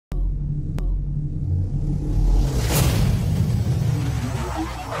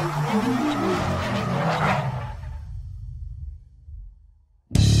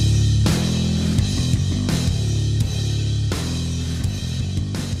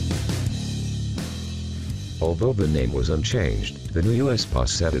Although the name was unchanged, the new US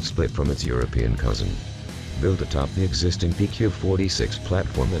Passat is split from its European cousin. Built atop the existing PQ46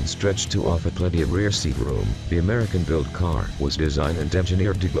 platform and stretched to offer plenty of rear seat room, the American-built car was designed and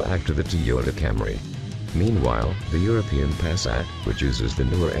engineered to go after the Toyota Camry. Meanwhile, the European Passat, which uses the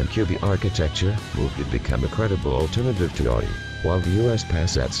newer MQB architecture, moved to become a credible alternative to Audi, while the US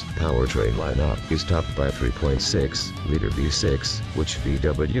Passat's powertrain lineup is topped by a 3.6-liter V6, which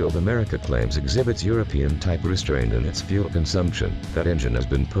VW of America claims exhibits European-type restraint in its fuel consumption. That engine has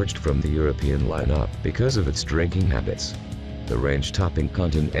been purged from the European lineup because of its drinking habits. The range-topping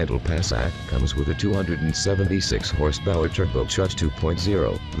Continental Passat comes with a 276-horsepower turbocharged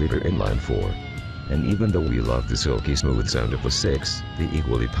 2.0-liter inline-4. And even though we love the silky smooth sound of the 6, the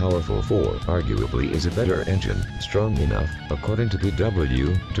equally powerful 4 arguably is a better engine, strong enough, according to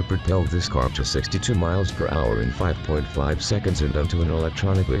VW, to propel this car to 62 miles per hour in 5.5 seconds and onto an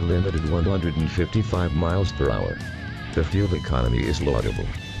electronically limited 155 miles per hour. The fuel economy is laudable.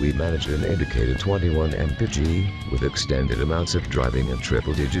 We managed an indicated 21 mpg, with extended amounts of driving and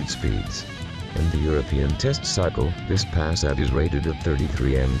triple-digit speeds. In the European test cycle, this Passat is rated at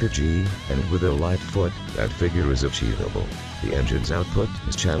 33 mpg, and with a light foot, that figure is achievable. The engine's output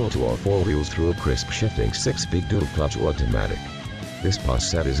is channeled to all 4 wheels through a crisp shifting 6-speed dual-clutch automatic. This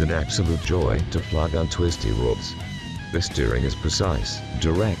Passat is an absolute joy to flog on twisty roads. The steering is precise,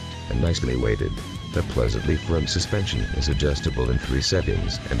 direct, and nicely weighted. The pleasantly firm suspension is adjustable in 3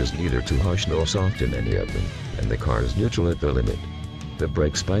 settings and is neither too harsh nor soft in any of them, and the car is neutral at the limit. The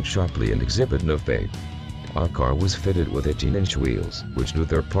brakes bite sharply and exhibit no fade. Our car was fitted with 18-inch wheels, which do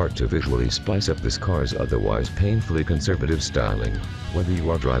their part to visually spice up this car's otherwise painfully conservative styling. Whether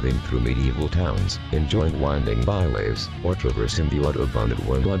you are driving through medieval towns, enjoying winding byways, or traversing the Autobahn at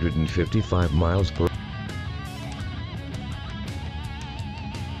 155 miles per